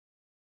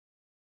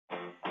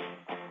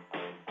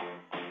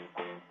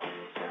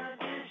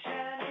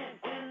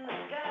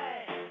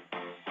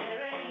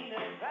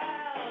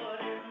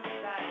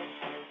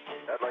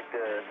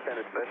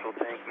a special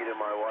thank you to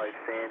my wife,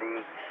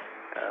 Sandy,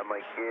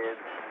 my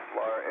kids,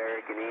 Laura,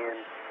 Eric, and Ian.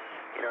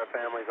 You know, our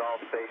families all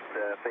face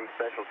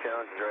special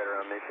challenges right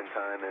around mission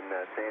time, and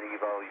Sandy,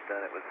 you've always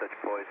done it with such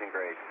poise and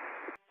grace.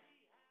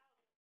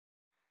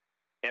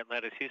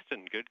 Atlantis,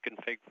 Houston, good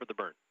config for the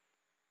burn.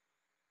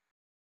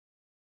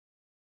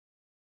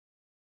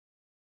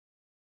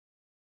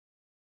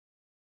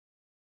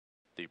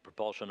 The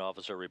propulsion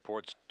officer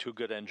reports 2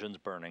 good engines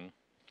burning.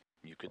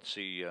 You could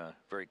see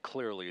very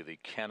clearly the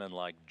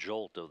cannon-like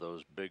jolt of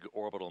those big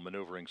orbital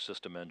maneuvering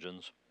system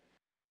engines.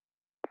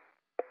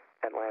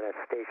 Atlantis,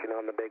 station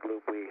on the big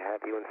loop. We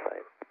have you in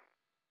sight.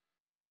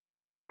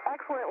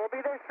 Excellent. We'll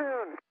be there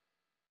soon.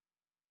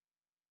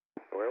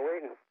 We're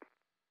waiting.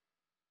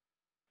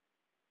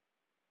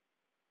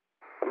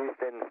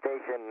 Houston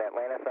station,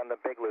 Atlantis on the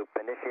big loop,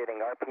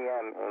 initiating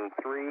RPM in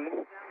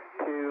 3,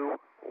 2,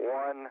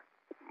 1,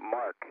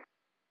 mark.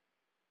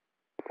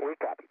 We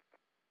copy.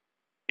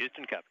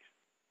 Houston copies.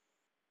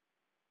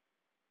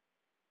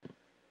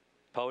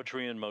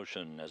 Poetry in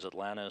motion as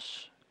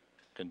Atlantis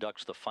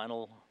conducts the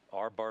final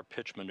R-bar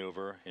pitch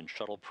maneuver in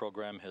shuttle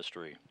program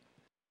history.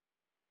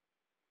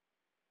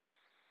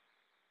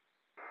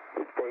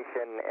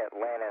 Station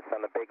Atlantis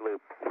on the big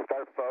loop.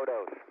 Start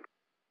photos.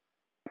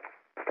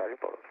 Starting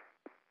photos.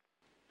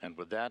 And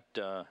with that,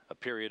 a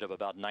period of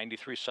about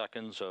 93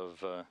 seconds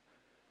of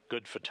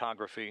good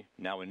photography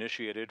now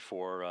initiated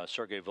for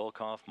Sergei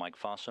Volkov, Mike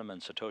Fossum,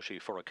 and Satoshi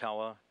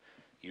Furukawa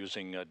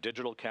using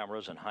digital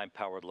cameras and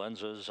high-powered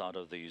lenses out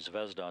of the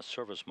Zvezda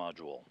service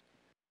module.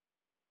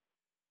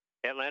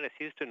 Atlantis,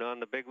 Houston on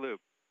the big loop.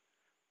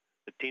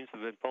 The teams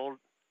have been pulled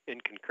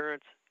in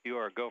concurrence. You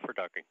are go for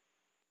docking.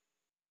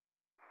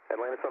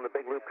 Atlantis on the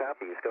big loop,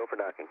 copies. Go for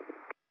docking.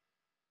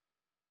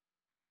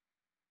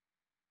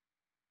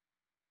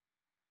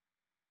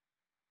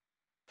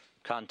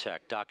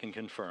 Contact, docking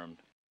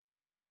confirmed.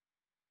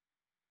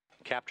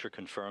 Capture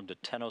confirmed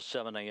at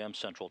 10:07 a.m.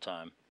 Central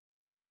Time.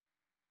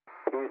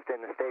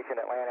 Houston, station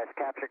Atlantis,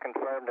 capture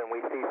confirmed, and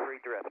we see free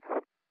drift.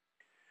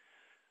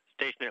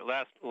 Station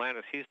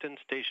Atlantis, Houston,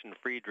 station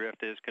free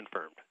drift is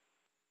confirmed.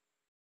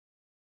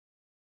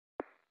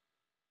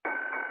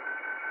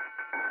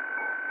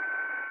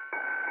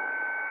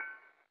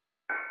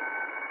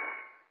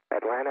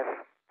 Atlantis,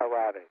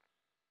 arriving.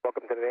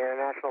 Welcome to the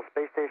International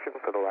Space Station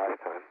for the last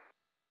time.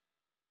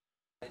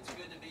 It's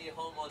good to be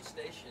home on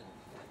station.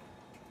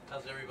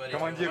 How's everybody?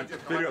 Командир,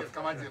 вперед!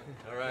 Командир.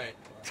 All right.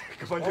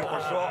 Командир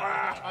пошел.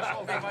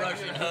 Big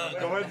Russian hug.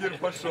 Командир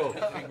пошел.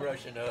 Big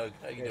Russian hug.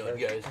 How you doing,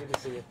 guys? Good to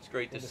see you. It's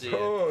great to see you.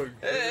 Oh,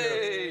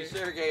 Hey,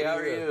 Sergey, how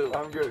are you?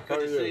 I'm good.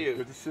 Good to see you.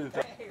 Good to see you.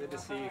 Good to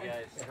see you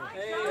guys.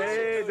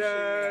 Hey,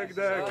 Doug,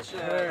 Doug.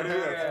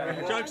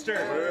 Hey, Chuckster.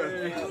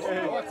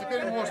 Вот,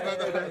 теперь можно.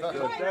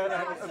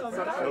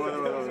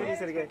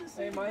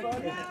 Hey, Mike.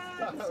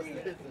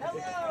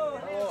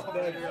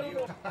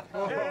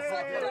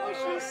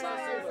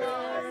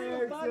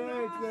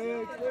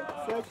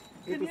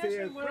 Good to see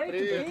you. Great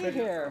to be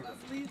here.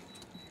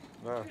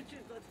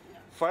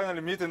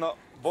 Finally meeting on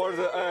board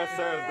the ISS.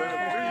 3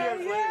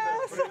 years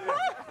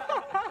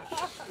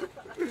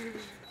later.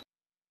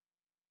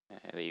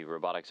 The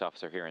robotics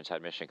officer here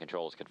inside Mission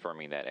Control is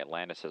confirming that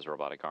Atlantis'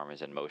 robotic arm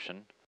is in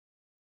motion.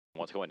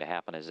 What's going to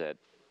happen is that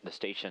the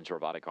station's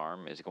robotic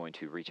arm is going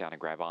to reach out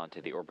and grab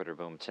onto the orbiter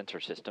boom sensor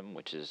system,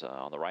 which is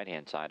on the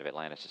right-hand side of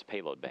Atlantis'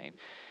 payload bay.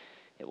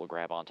 It will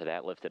grab onto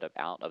that, lift it up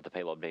out of the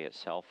payload bay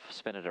itself,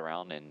 spin it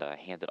around, and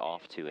hand it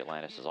off to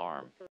Atlantis'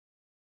 arm.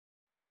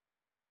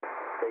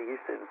 Hey,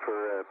 Houston,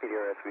 for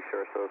PDRS, we show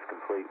ourselves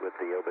complete with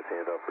the OBIS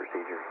handoff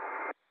procedure.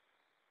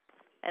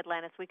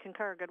 Atlantis, we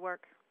concur. Good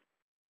work.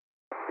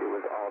 It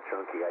was all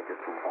chunky. I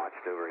just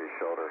watched over his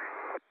shoulder.